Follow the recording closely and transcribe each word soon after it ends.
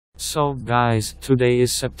So guys, today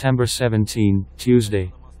is September 17,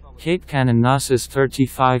 Tuesday. Cape Kanin Nose is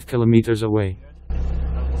 35 kilometers away.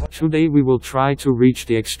 Today we will try to reach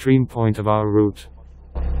the extreme point of our route.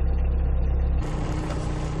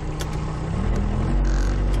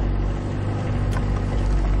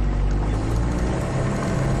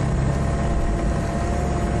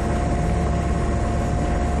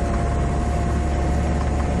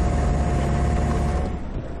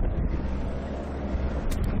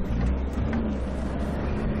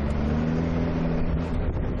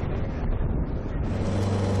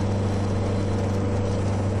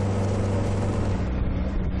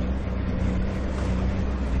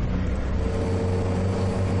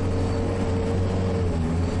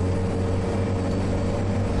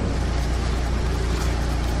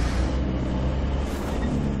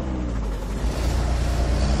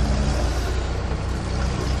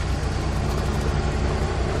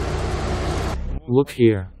 Look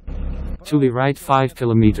here. To the right 5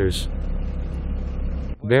 kilometers.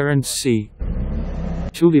 Barents Sea.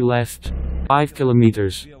 To the left 5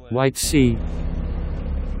 kilometers. White Sea.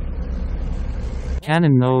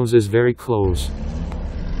 Kanin Nose is very close.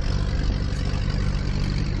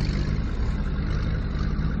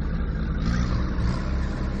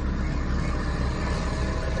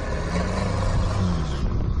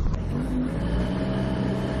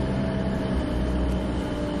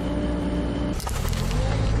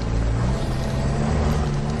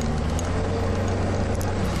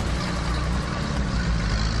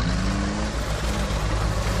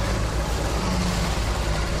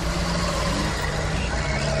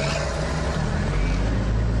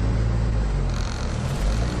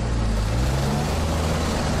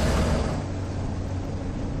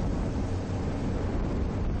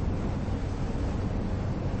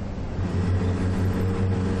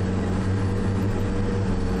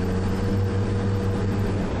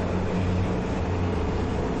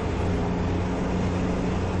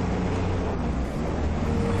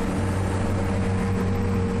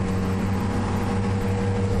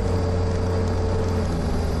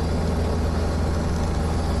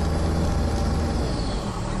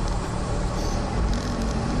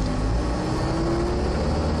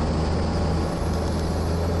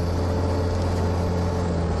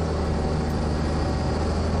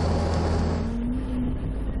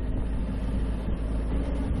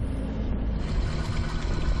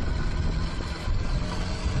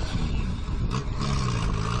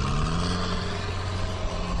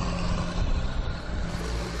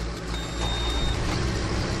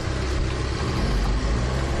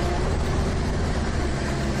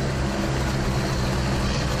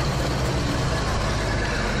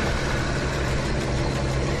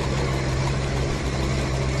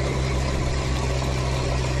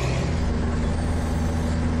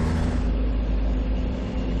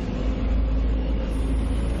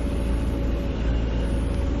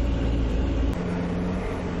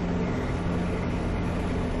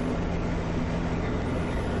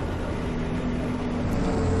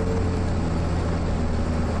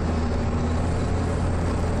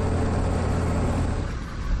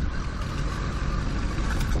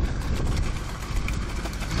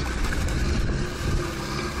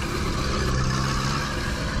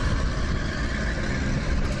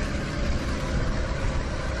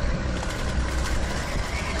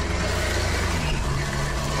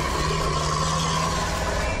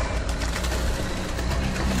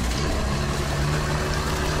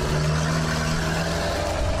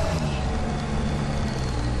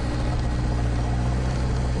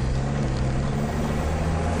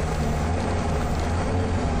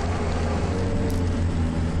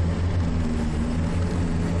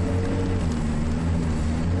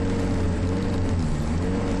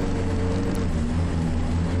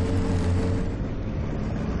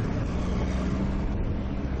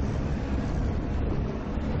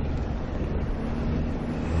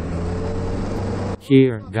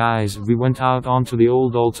 Here, guys, we went out onto the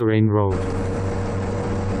old all-terrain road.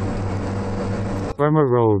 Firmer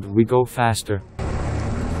road, we go faster.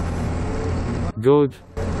 Good.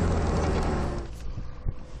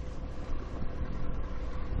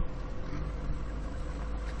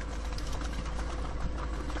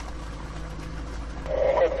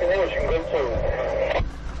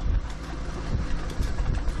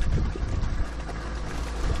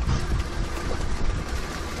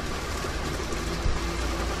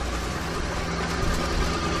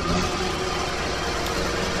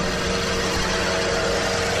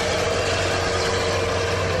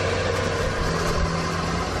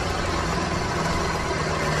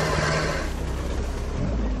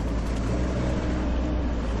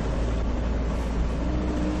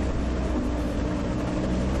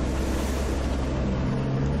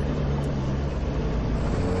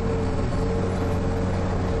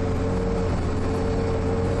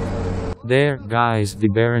 There, guys, the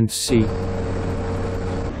Barents Sea.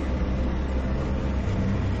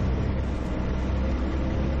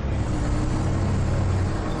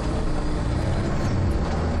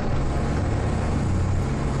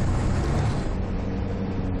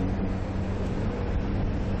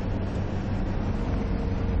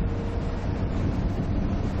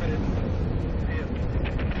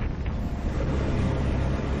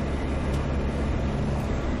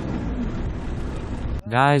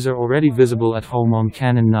 Guys are already visible at home on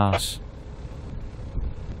Kanin Nos.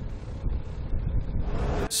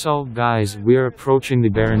 So, guys, we're approaching the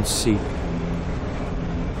Barents Sea.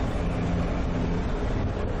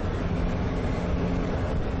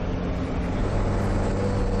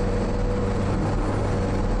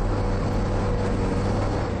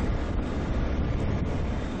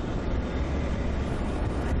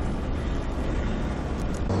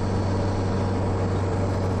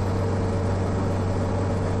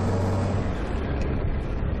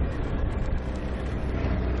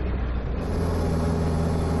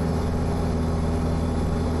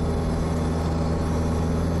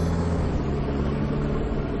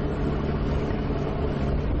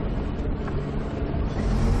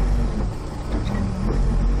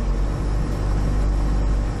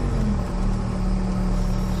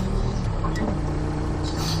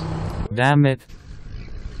 Damn it.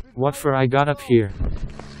 What for I got up here?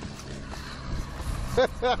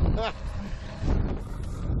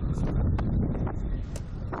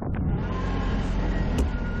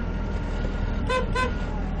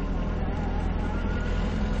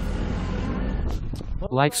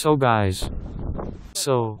 Like so, guys.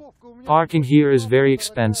 So, parking here is very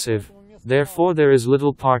expensive, therefore there is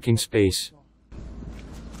little parking space.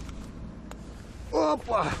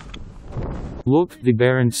 Look, the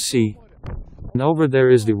Barents Sea. And over there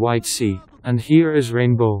is the White Sea, and here is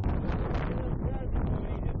Rainbow.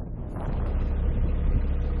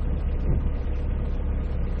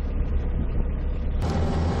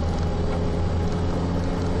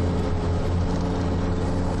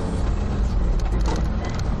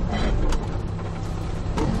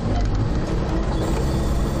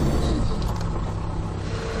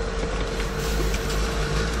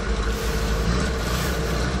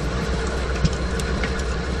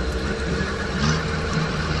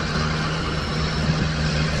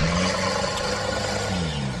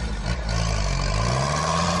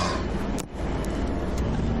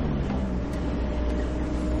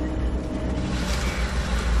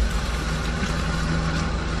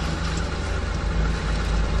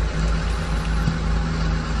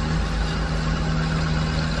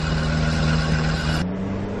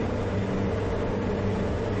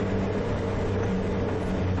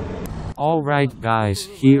 Alright guys,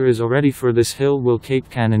 here is already for this hill will Cape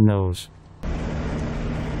Kanin Nose.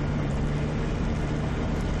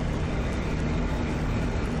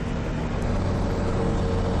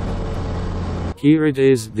 Here it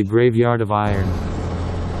is, the graveyard of iron.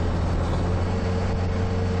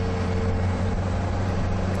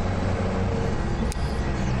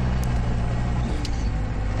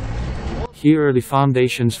 Here are the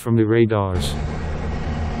foundations from the radars.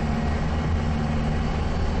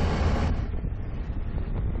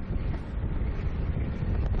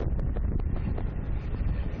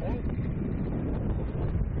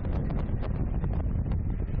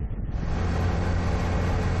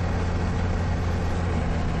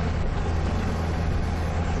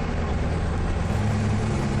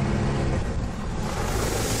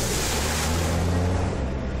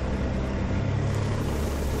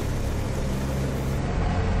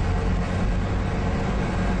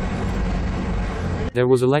 There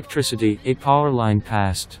was electricity, a power line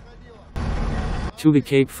passed to the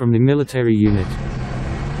Cape from the military unit,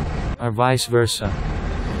 or vice versa.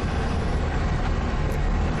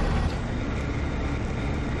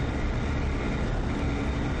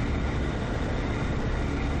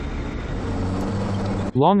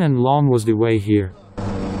 Long and long was the way here.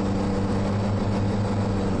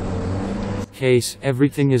 Case,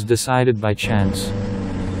 everything is decided by chance.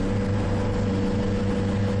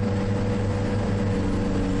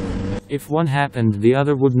 If one happened, the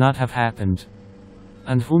other would not have happened.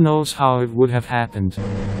 And who knows how it would have happened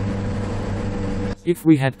if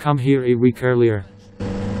we had come here a week earlier.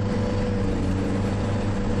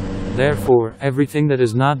 Therefore, everything that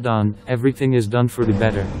is not done, everything is done for the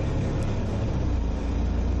better.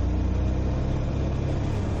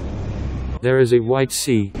 There is a White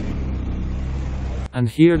Sea. And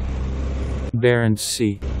here, Barents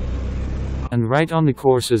Sea. And right on the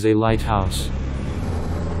course is a lighthouse.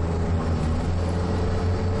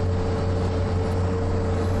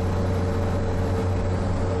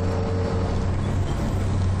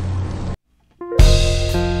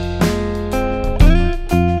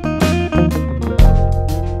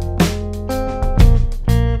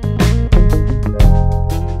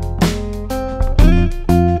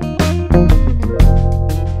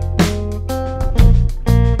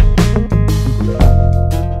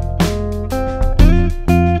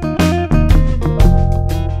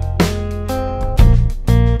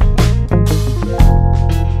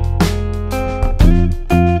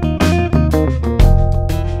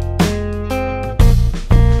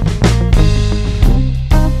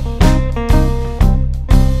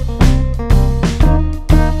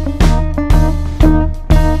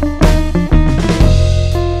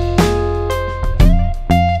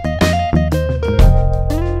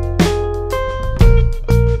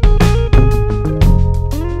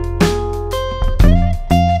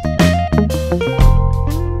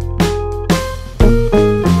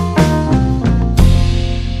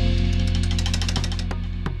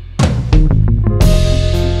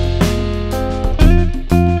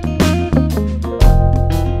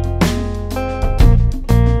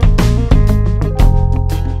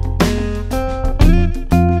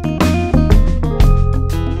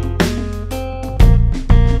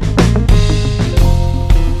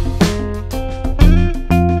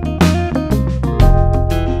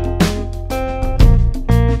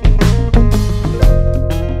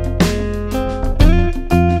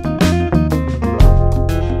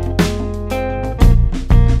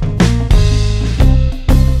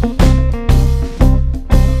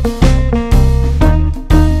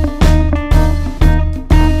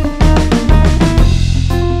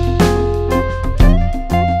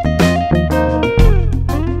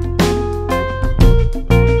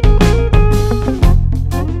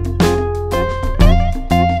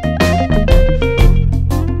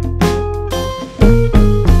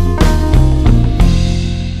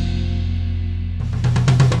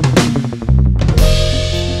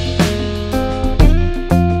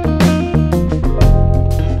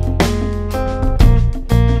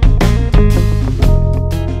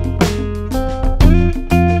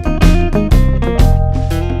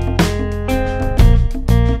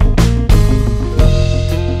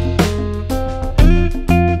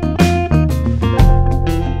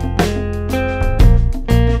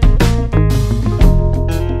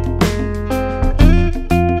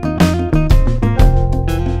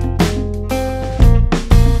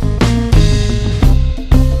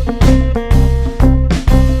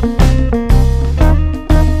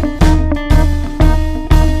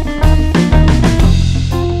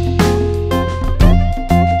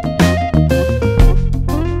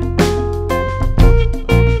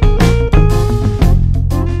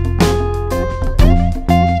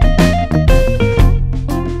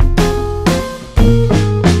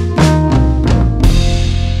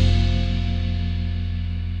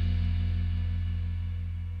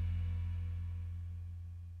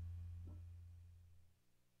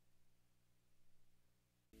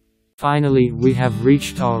 Finally, we have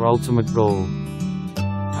reached our ultimate goal.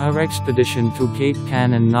 Our expedition to Cape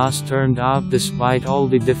Kanin Nose turned out despite all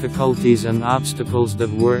the difficulties and obstacles that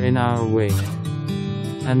were in our way.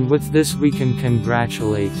 And with this we can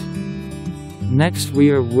congratulate. Next we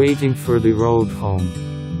are waiting for the road home.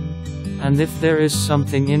 And if there is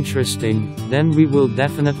something interesting, then we will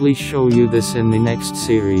definitely show you this in the next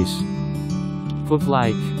series. Put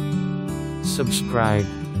like, subscribe,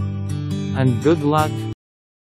 and good luck.